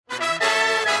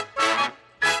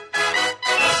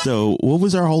So, what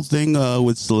was our whole thing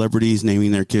with celebrities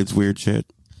naming their kids weird shit?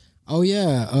 Oh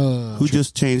yeah, who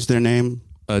just changed their name?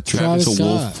 Travis Scott.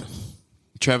 Wolf.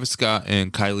 Travis Scott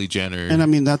and Kylie Jenner. And I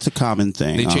mean, that's a common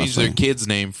thing. They changed their kid's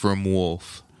name from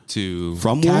Wolf to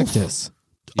Cactus.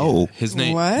 Yeah, oh, his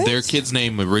name. What? Their kid's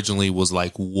name originally was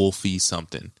like Wolfie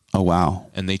something. Oh wow!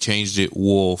 And they changed it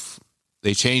Wolf.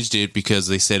 They changed it because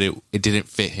they said it didn't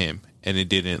fit him, and it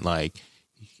didn't like.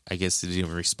 I guess it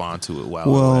didn't respond to it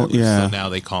well. Well, yeah. So now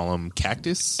they call him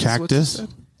Cactus. Cactus.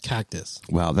 Cactus.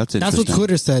 Wow, that's That's interesting. what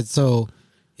Twitter said. So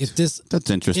if this that's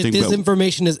interesting. If this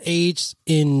information is aged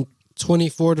in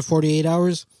 24 to 48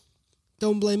 hours,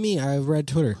 don't blame me. I read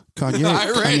Twitter. Kanye, I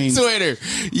read Twitter.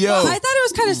 Yo, I thought it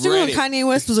was kind of stupid when Kanye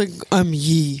West was like, "I'm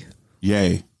Yee."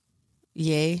 Yay.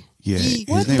 Yay. Yeah. Yee. His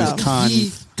What name the?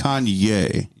 is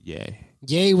Kanye. Yay.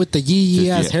 Yay with the yee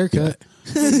ass haircut.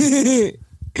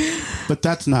 But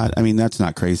that's not, I mean, that's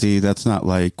not crazy. That's not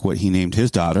like what he named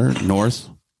his daughter, North,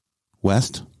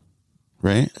 West,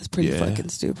 right? That's pretty fucking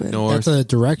stupid. North. That's a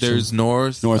direction. There's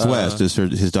North. Northwest is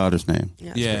his daughter's name.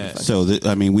 Yeah. So,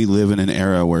 I mean, we live in an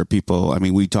era where people, I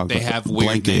mean, we talk They about have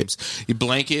weird names.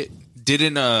 Blanket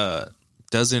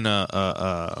doesn't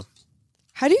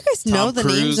How do you guys know the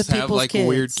names of have people's like kids? a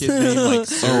weird kid name like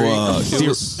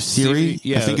Siri? Siri?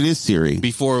 Yeah. I think it is Siri.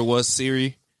 Before it was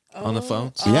Siri on the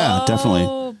phone. Yeah,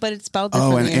 definitely. But it's spelled Oh,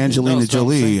 differently. and Angelina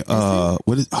Jolie.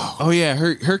 What is? Oh yeah,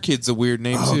 her kid's a weird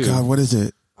name Oh too. God, what is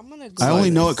it? I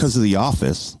only know it because of The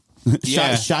Office.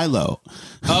 Yeah. Shiloh.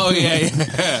 Oh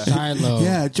yeah. Shiloh.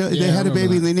 Yeah, they had a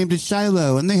baby and they named it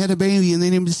Shiloh, and they had a baby and they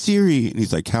named it Siri. And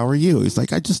he's like, "How are you?" He's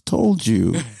like, "I just told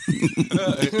you."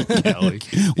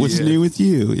 What's new with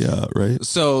you? Yeah, right.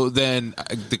 So then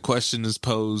the question is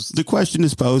posed. The question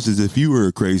is posed is if you were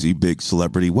a crazy big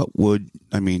celebrity, what would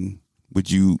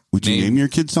you name your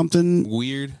kid something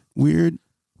weird,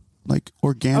 like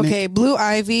organic? Okay, Blue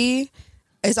Ivy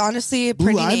is honestly a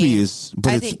pretty Blue Ivy name. is,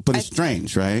 it's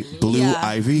strange, right? Blue Yeah.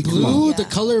 Ivy, come Blue, on. the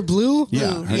color blue.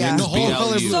 Yeah, her Yeah. name's The whole BLU.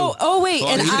 color blue. So, oh wait,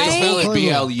 and They spell it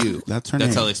BLU. That's her That's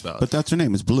name. how they spell it. But that's her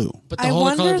name is Blue. But the I whole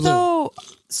color wonder blue. though.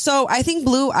 So I think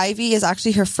Blue Ivy is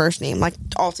actually her first name, like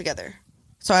altogether.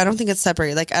 So I don't think it's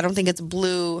separated. Like I don't think it's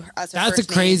Blue as her That's a first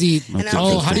crazy. name. And I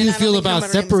Oh, don't how do think- you and I don't feel think her about middle name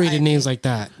is separated Ivy. names like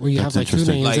that, where you That's have like two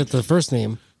interesting. names Like- at the first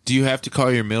name? Do you have to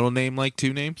call your middle name like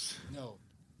two names?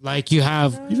 Like you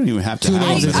have. You don't even have to Two have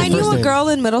names it. is I the knew first a name. girl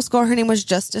in middle school. Her name was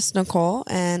Justice Nicole,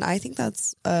 and I think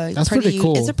that's pretty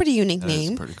cool. It's a pretty unique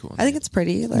name. pretty cool I think it's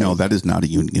pretty. Like, No, that is not a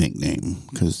unique name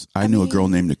because I knew a girl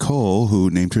named Nicole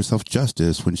who named herself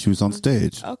Justice when she was on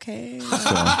stage. okay.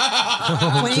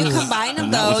 When you combine them,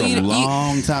 And that though, was a you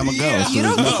long time ago. you So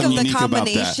don't there's think nothing of the unique about that.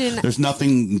 combination- There's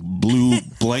nothing blue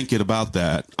blanket about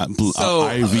that. So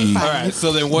Ivy. all right.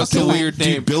 So then, what's the weird Dude,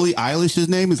 name? Billie Eilish's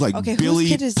name is like Okay, whose Billy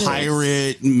kid is this?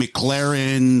 Pirate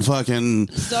McLaren fucking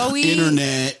Zoe-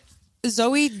 Internet.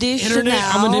 Zoe Deschanel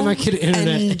Internet. I'm gonna name my kid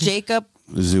Internet. and Jacob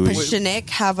Zoe. Pashanik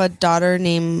have a daughter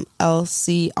named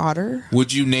Elsie Otter.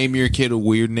 Would you name your kid a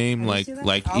weird name like see that?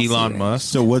 like I'll see Elon that. Musk?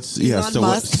 So what's Elon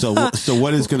Musk. so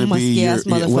what is going to be your Musky-ass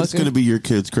motherfucker. what's going to be your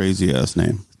kid's crazy ass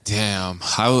name? Damn,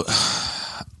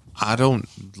 I don't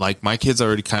like my kids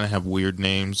already kind of have weird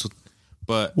names,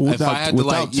 but if I had to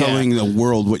Without telling the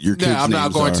world what your kids' yeah, I'm not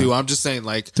names going are. to. I'm just saying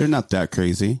like They're not that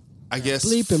crazy. I guess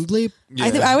Bleep and bleep. yeah.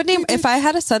 I think I would name if I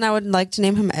had a son. I would like to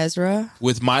name him Ezra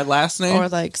with my last name. or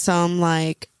like some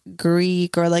like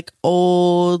Greek or like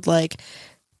old like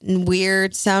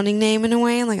weird sounding name in a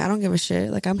way. Like I don't give a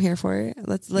shit. Like I'm here for it.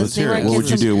 Let's Let's name hear our it. What would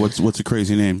kids you some- do? What's a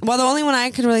crazy name? Well, the only one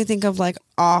I could really think of, like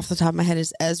off the top of my head,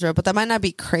 is Ezra, but that might not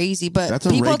be crazy. But That's a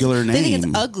people, regular They think name.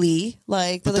 it's ugly.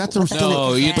 Like, But they're that's like, a- what the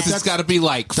no, heck is that? it's got to be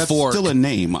like That's fork. still a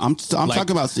name. I'm Like,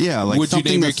 talking about like would you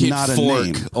something name your that's kid not a fork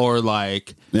name. or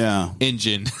like Yeah,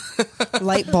 engine?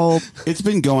 light bulb. it's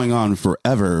been going on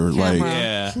forever. Like Camera.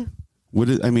 yeah. what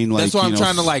is, I mean, like That's why I'm you know,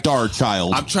 trying to like Star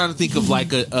Child. I'm trying to think of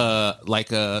like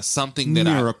a something that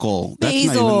Miracle.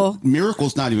 Basil. Not even,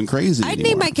 Miracle's not even crazy. I'd anymore.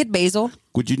 name my kid Basil.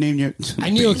 Would you name your? I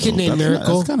knew a kid named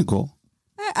Miracle. That's kind of cool.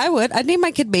 I would. I'd name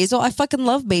my kid Basil. I fucking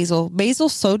love basil.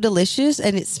 Basil's so delicious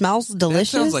and it smells delicious.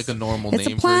 sounds like a normal it's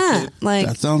name a for a plant. kid. Like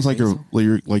That sounds like you're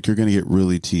gonna get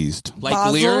really teased. like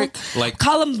Basil. lyric, like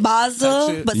call him Basil,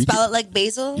 That shit. but You spell it like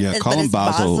Basil. Yeah, but call him it's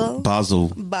Basil.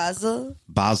 Basil. Basil.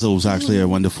 Basil's actually a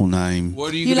wonderful name.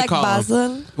 what are you, You gonna like call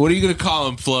Basil? him? What are you gonna call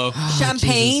him, Flo?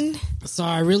 Champagne. So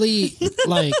I really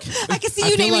like. I can see I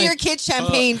you feel naming like- your kid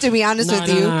Champagne. To be honest with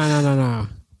you, No.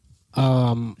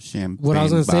 Champagne What I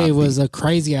was gonna say Bobby. was a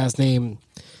crazy ass name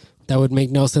that would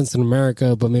make no sense in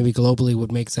America, but maybe globally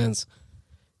would make sense.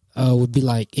 Would be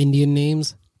like Indian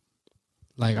names.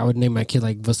 Like I would name my kid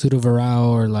like Vasudha Varao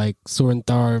or like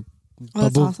Surinthar Oh,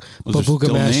 that's awesome. Those are Babuga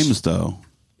still Mash. names, though.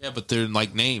 Yeah, but they're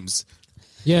like names.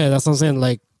 Yeah, that's what I'm saying.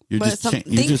 Like, You're But just, some- you're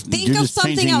think you're of just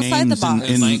something changing outside the names box.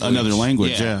 in Language. another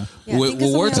language. Yeah. Yeah, what think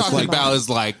of we're something talking outside the about box. is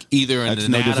like either an That's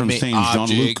no different from inanimate saying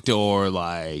Jean-Luc. object or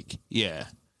like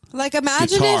Like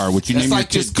imagine Guitar. if Would you That's name your like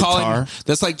kid just calling. guitar?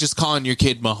 That's like just calling your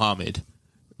kid Muhammad.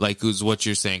 Like is what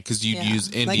you're saying because you'd Yeah. use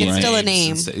Indian Like it's still a names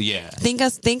name. instead- yeah, think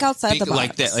outside think the box.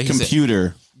 like that. Like you said,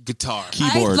 Computer. guitar.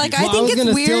 Keyboard. I well, I think was it's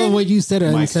gonna steal weird. what you said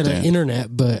Mic instead of stand.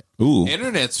 internet, but Ooh,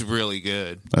 Internet's really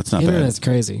good. that's not internet's bad.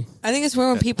 crazy. I think it's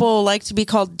weird when people like to be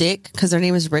called Dick because their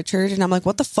name is Richard, and I'm like,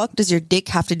 what the fuck does your dick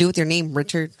have to do with your name,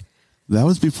 Richard? That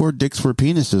was before dicks were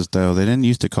penises, though. They didn't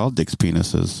used to call dicks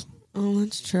penises. Oh,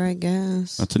 that's true, I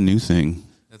guess. That's a new thing.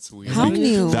 That's weird. How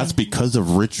new? That's because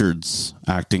of Richard's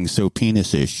acting so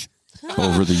penis-ish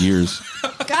over the years.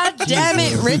 God damn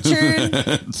it,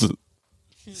 Richard.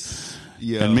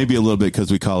 Yeah, And maybe a little bit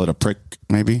because we call it a prick,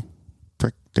 maybe.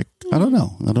 Prick dick. I don't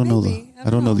know. I don't know Maybe. I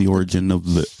don't know the origin of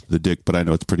the dick, but I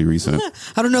know it's pretty recent.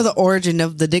 I don't know the origin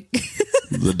of the dick.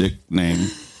 The dick name.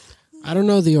 I don't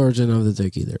know the origin of the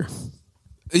dick either.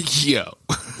 yo.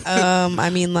 I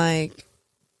mean, like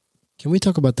Can we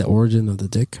talk about the origin of the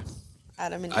dick?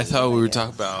 Adam and I Eve, thought we were guess.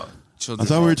 talking about I children.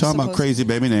 thought we were talking about Supposed crazy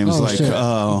baby names Oh, like shit.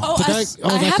 Oh, But I, that- oh,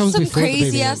 I that have comes some before the baby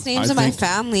crazy ass name. names I in my think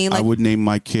family. I Like would name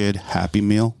my kid Happy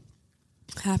Meal.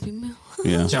 Happy Meal,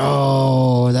 Yeah.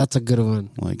 Oh, that's a good one.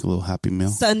 Like a little Happy Meal.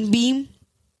 Sunbeam.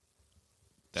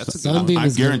 That's a good Sunbeam I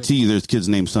is good. guarantee you there's kids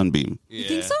named Sunbeam. yeah. You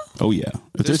think so? Oh, yeah.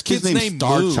 If there's kids named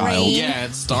Star Moon. Child Yeah,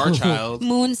 it's Star Child.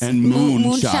 Moon and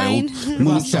Moonshine.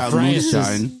 Moonchild, psoriasis?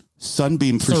 Moonshine,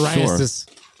 Sunbeam for Psoriasis.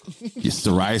 sure. Yeah,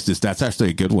 psoriasis. That's actually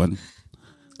a good one.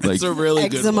 Like, It's a really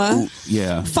good Eczema. one.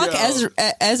 yeah. Fuck Yo.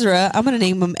 Ezra. I'm gonna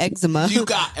name him Eczema. You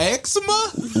got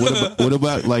eczema? What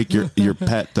about like your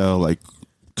pet though? Like,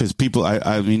 because people,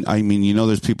 I mean, you know,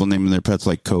 there's people naming their pets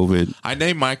like COVID. I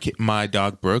named my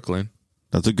dog Brooklyn.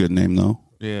 That's a good name though.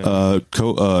 Yeah.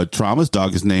 Trauma's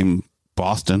dog is named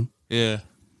Boston. Yeah.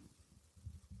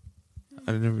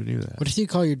 I never knew that. What if you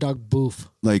call your dog Boof?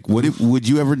 Like, would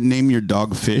you ever name your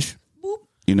dog Fish?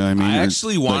 You know what I mean? I Or,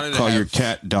 actually like, wanted to call have- your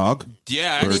cat Dog.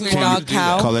 Yeah, I Or actually call wanted dog to do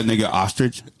cow. that. Call that nigga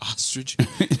Ostrich. Ostrich.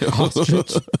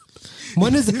 Ostrich.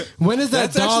 When is that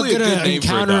That's dog actually a gonna good name for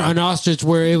a encounter dog. an ostrich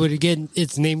where it would get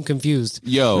its name confused?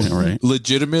 Yo, Yeah, right.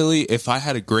 legitimately, if I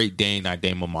had a Great Dane, I'd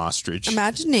name him Ostrich.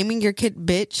 Imagine naming your kid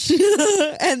bitch,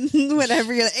 and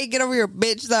whenever you're like, "Hey, get over your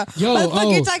bitch!" So, Yo, why the fuck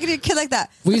oh. you talking to your kid like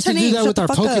that? We What's used to her do name? that Shut with the our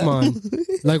fuck up.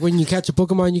 Pokemon. Like when you catch a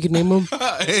Pokemon, you can name them,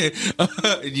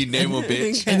 And you name him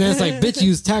bitch. and then it's like, "Bitch,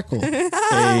 use tackle."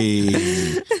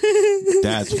 Hey,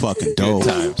 that's fucking dope. Good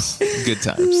times. Good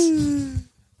times.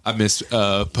 I miss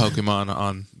Pokemon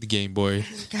on the Game Boy.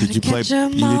 Did you play? catch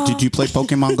 'em all. Did you play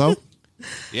Pokemon Go?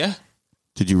 Yeah.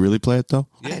 Did you really play it though?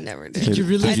 I never did. Did you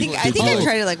really? I think I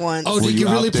tried it like once. Oh, Were did you you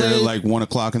really out there play it? like 1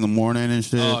 o'clock in the morning and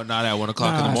shit? Oh, not at 1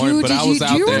 o'clock in the Nah. morning, Dude, but I was do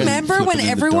out you there. remember flipping when in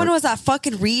the everyone dark. was at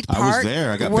fucking Reed I Park? was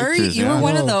there. I got Were pictures, you yeah. were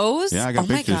one of Oh. those? Yeah, I got oh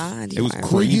my pictures. god, It was are.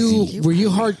 crazy. Were you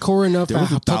hardcore enough There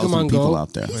was at 1,000 Pokemon people Go?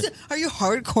 out there. Are you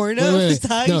hardcore Wait, enough? wait, Is that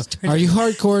how no. you started? Are you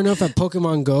hardcore enough at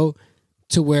Pokemon Go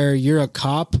to where you're a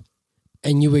cop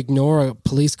and you ignore a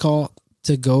police call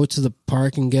to go to the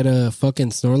park and get a fucking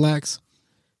Snorlax?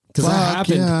 Because that Fuck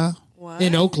happened yeah. What?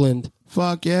 in Oakland.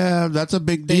 Fuck yeah. That's a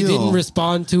big They deal. didn't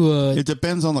respond to a. It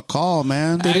depends on the call,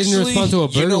 man. They didn't respond to a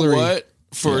You know burglary. what?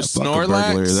 For Yeah, fuck a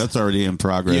burglary. Snorlax, That's already in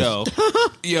progress.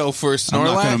 yo, for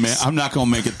Snorlax, I'm not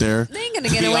gonna make it there. They ain't gonna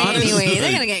get be away honest, anyway.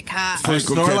 They're gonna get caught. for I ain't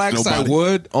gonna catch Snorlax, I nobody.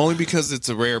 would only because it's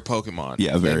a rare Pokemon.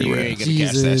 Yeah, very And you rare. ain't gonna catch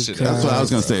that Jesus shit. Christ. That's what I was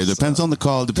gonna say. It depends on the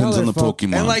call. It depends on the Motherfucker.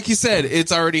 Pokemon. And like you said,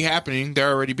 it's already happening. They're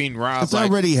already being robbed. It's Like,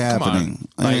 already come on. happening.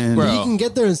 Like, And- bro, You can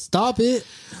get there and stop it.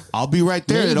 I'll be right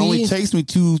there. It Maybe. only takes me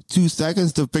two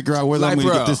seconds to figure out whether Like, I'm gonna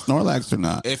bro. get this Snorlax or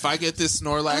not. if I get this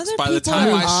Snorlax, Other by the people time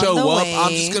are I on show the up, way.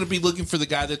 I'm just gonna be looking for the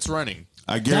guy that's running.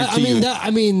 I That, guarantee you.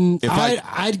 If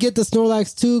I'd get the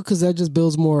Snorlax too because that just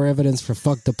builds more evidence for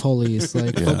fuck the police.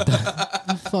 Like, fuck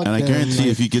that. Fuck and I them. guarantee Like,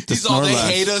 if you get the He's all they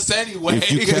hate Snorlax, us anyway.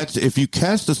 if you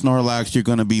catch the Snorlax, you're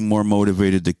gonna be more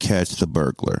motivated to catch the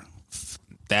burglar.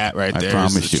 that right I there is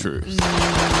promise the you. truth.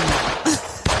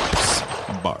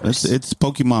 Bars. It's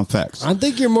Pokemon facts. I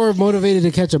think you're more motivated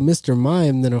to catch a Mr.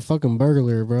 Mime than a fucking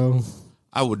burglar, bro.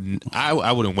 I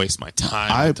wouldn't waste my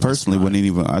time. I with the personally Mr. wouldn't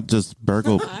even. I just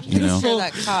burgle. I'm You pretty know, sure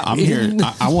that cop. I'm here.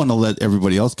 I want to let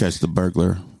everybody else catch the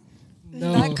burglar.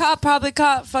 No. That cop probably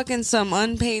caught fucking some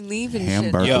unpaid leave and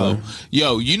Hamburger. shit.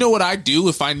 Yo, you know what I'd do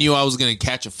if I knew I was gonna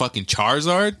catch a fucking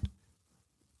Charizard?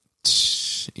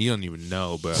 You don't even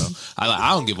know, bro.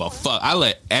 I don't give a fuck. I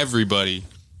let everybody.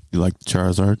 You like the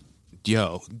Charizard?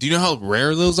 Yo, do you know how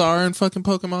rare those are in fucking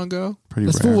Pokemon Go? Pretty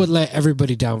This rare. fool would let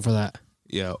everybody down for that.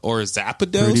 Yeah, or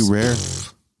Zapdos. Pretty rare.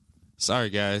 Sorry,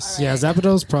 guys. Yeah,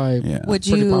 Zapdos probably. Yeah. Would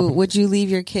Pretty you popular. would you leave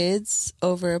your kids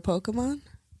over a Pokemon?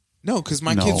 No, because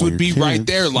my No, kids would your be right kids,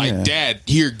 there, like, yeah. Dad,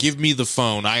 here, give me the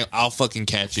phone. I'll fucking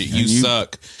catch it. You you-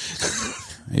 suck.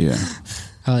 Yeah.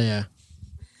 Hell yeah.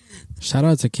 Shout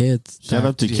out to kids. Shout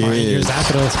out to Here's kids.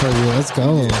 Zapdos for you. Let's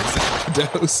go.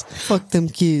 Zapdos. Fuck them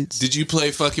kids. Did you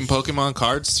play fucking Pokemon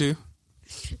cards too?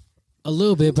 A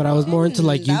little bit, but I was more into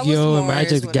like That was Yu-Gi-Oh and more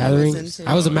Magic is the what I Gathering. was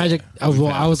into. I was a Magic. I We've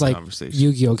had was this like conversation.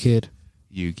 Yu-Gi-Oh kid.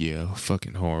 Yu-Gi-Oh,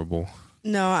 fucking horrible.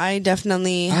 No, I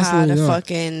definitely Absolutely had a not.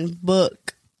 fucking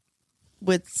book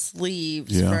with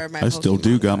sleeves Yeah. for my I still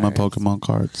do Pokemon got my cards. Pokemon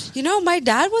cards. You know, my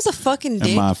dad was a fucking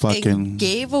dick my and fucking-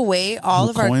 gave away all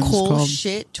the of our coins cool called?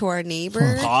 shit to our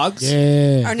neighbors. Hogs?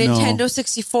 Yeah. Our Nintendo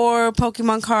 64,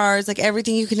 Pokemon cards, like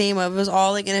everything you can name of, it was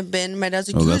all like in a bin. My dad's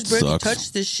like, Oh, "You that just barely sucks.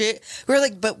 touched this shit." We were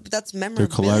like, "But that's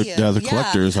memorabilia." they're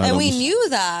collectors and we items. knew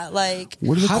that. Like,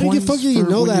 What are the How did you coins fucking for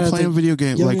know when that you're as playing a a video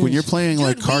game? young Like when age? you're playing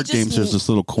like dude, we card just games, there's knew- this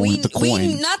little coin. The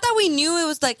coin. not that we knew it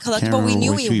was like collectible. Can't We remember knew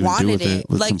what we you even do wanted with it. it.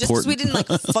 What's Like just because we important. didn't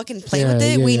like fucking play Yeah, with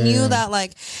it, yeah, we yeah, knew yeah. that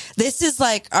like this is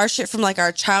like our shit from like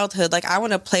our childhood. Like I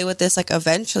want to play with this like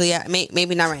eventually.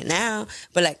 Maybe not right now,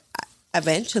 but like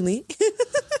eventually.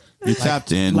 You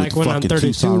tapped in like with when the I'm fucking 32.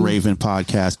 Tucson Raven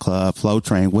Podcast Club. Flow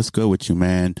Train, what's good with you,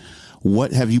 man?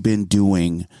 What have you been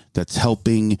doing that's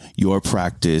helping your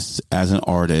practice as an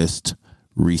artist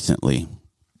recently?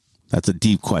 That's a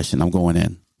deep question. I'm going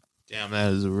in. Damn,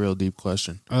 that is a real deep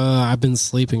question. I've been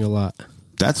sleeping a lot.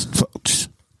 That's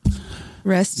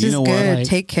Rest You is know what? good. Like,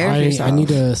 Take care of yourself. I need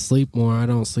to sleep more. I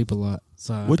don't sleep a lot.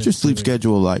 So I've what's been your sleep sleeping.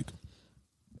 schedule like?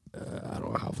 I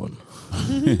don't have one.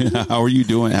 How are you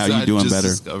doing? How are you I'm doing just better?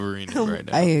 discovering it right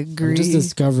now. I I'm agree. just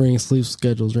discovering sleep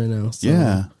schedules right now. So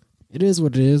Yeah. it is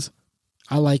what it is.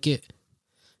 I like it.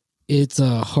 It's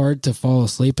hard to fall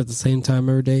asleep at the same time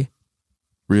every day.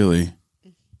 Really?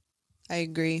 I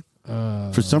agree.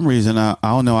 For some reason, I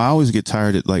don't know. I always get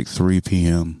tired at like 3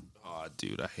 p.m. Oh,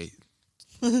 dude, I hate.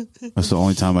 That's the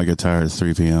only time I get tired is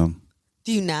 3 p.m.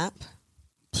 Do you nap?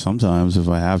 Sometimes if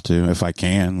I have to, if I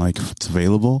can, like if it's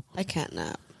available. I can't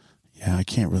nap. Yeah, I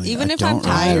can't really. Even I if I'm don't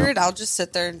really- tired, I'll just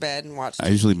sit there in bed and watch. I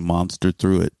usually monster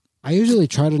through it. I usually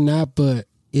try to nap, but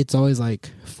it's always like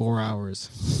 4 hours.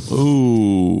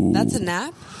 Ooh, That's a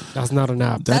nap. That's not a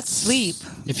nap. That's sleep.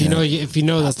 If you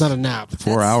know that's not a nap.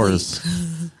 4 That's hours.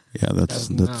 Yeah,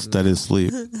 that is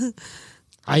sleep.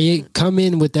 I come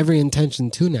in with every intention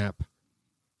to nap.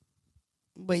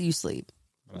 But you sleep.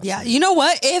 Yeah. You know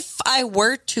what? If I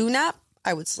were to nap,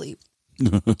 I would sleep.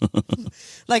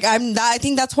 Like I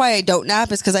think that's why I don't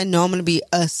nap is because I know I'm going to be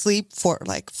asleep for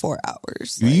like 4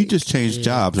 hours. You Like, just changed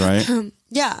jobs, right?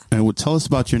 yeah. And tell us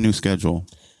about your new schedule.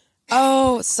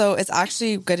 Oh, so it's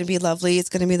actually going to be lovely. It's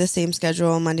going to be the same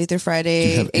schedule Monday through Friday.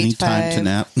 Do you have 8 any to time 5. to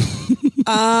nap?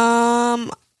 I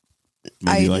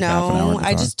Maybe like half an hour in know. the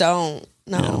I car. just don't.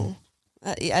 No.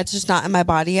 It's just not in my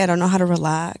body. I don't know how to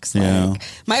relax. Like, Yeah.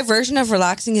 my version of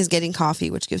relaxing is getting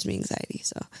coffee, which gives me anxiety.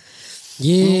 So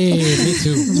Yeah, me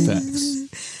too. Facts.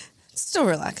 it's still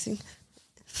relaxing.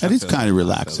 That is kind of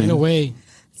relaxing. In a way,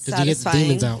 because you get the Satisfying.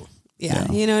 demons out. Yeah,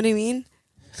 Yeah. you know what I mean?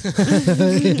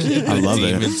 I love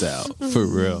it. Demons out for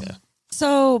real.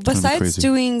 So besides crazy.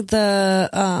 doing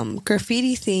the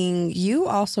graffiti thing, you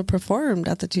also performed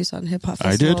at the Tucson Hip Hop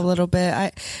I Festival did. a little bit.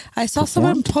 I saw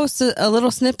someone Performed? post a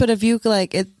little snippet of you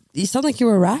like it. You sound like you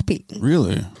were rapping.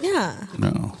 Really? Yeah,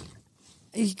 No.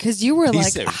 because you were like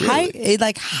said, really?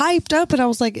 hyped up, and I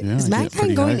was like, Yeah, is I get Mankind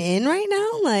pretty going hyped. in right now?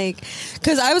 Like,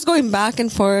 because I was going back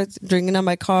and forth drinking on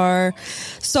my car,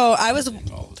 so I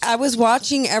was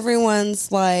watching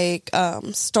everyone's like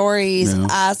stories Yeah.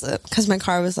 as because my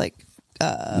car was like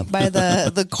by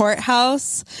the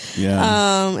courthouse.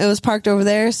 Yeah. It was parked over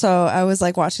there, so I was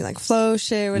like watching like flow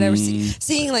shit, whatever,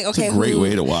 seeing like okay, It's a great who-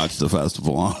 way to watch the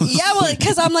festival. Honestly. yeah, well,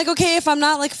 because I'm like, okay, if I'm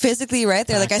not like physically right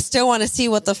there, like I still want to see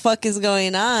what the fuck is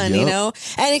going on, you Yep. know?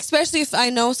 And especially if I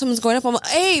know someone's going up, I'm like,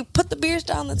 hey, put the beers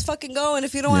down, let's fucking go. And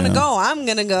if you don't want to Yeah. go, I'm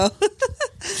gonna go.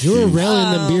 You were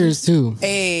railing them beers too.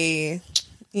 Hey,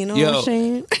 you know Yo. what I'm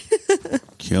saying?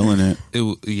 Killing it.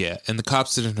 Yeah, and the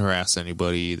cops didn't harass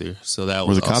anybody either. So that Were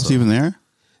was the cops also- even there?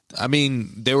 I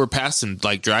mean, they were passing,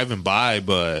 like driving by,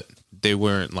 but they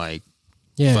weren't like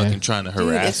Yeah. fucking trying to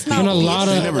harass it's people. And a lot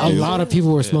They never do. of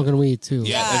people were smoking weed too.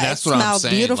 Yeah, Yeah, and that's it what I'm smelled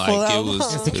saying. beautiful, Like it though.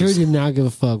 was And Security did not give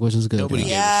a fuck, which is good. Nobody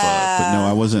gave a Yeah. fuck. But no,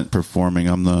 I wasn't performing.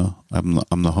 I'm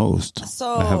the host.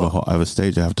 So- I have a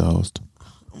stage I have to host.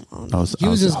 He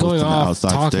was just going hosting the off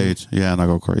outside talking. stage. Yeah, and I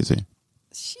go crazy.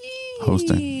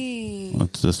 Hosting. Gee.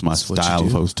 It's just my That's what you style of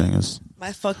do. hosting is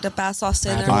My fucked up ass all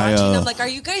sitting there I, watching. I'm like, are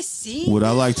you guys seeing? What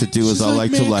I like to do is I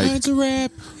like to like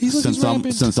rap.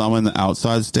 since I'm in the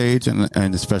outside stage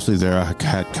and especially there I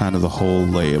had kind of the whole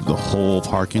lay of the whole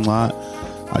parking lot.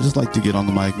 I just like to get on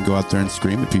the mic and go out there and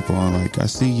scream at people. I'm like, I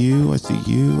see you, I see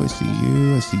you, I see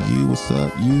you, I see you. What's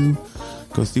up, you?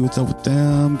 Go see what's up with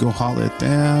them. Go holler at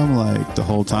them, like the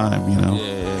whole time, you know.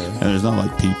 Yeah. And there's not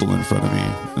like people in front of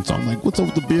me, and so I'm like, what's up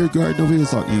with the beer garden over here?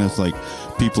 It's like, you know, it's like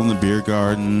people in the beer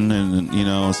garden, and you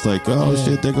know, it's like, oh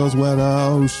shit, there goes Weta.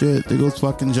 Oh shit, there goes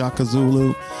fucking Jaka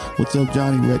Zulu. What's up,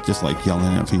 Johnny Red? Just like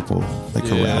yelling at people, like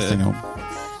harassing them.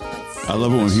 I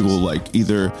love it when people like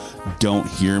either don't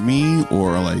hear me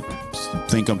or like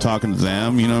think I'm talking to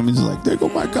them. You know what I mean? It's like, there go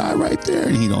my guy right there,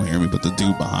 and he don't hear me, but the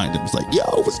dude behind him is like, yo,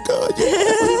 what's good?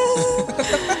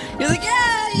 Yeah. You're like,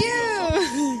 yeah, you.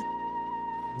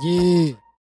 Yeah.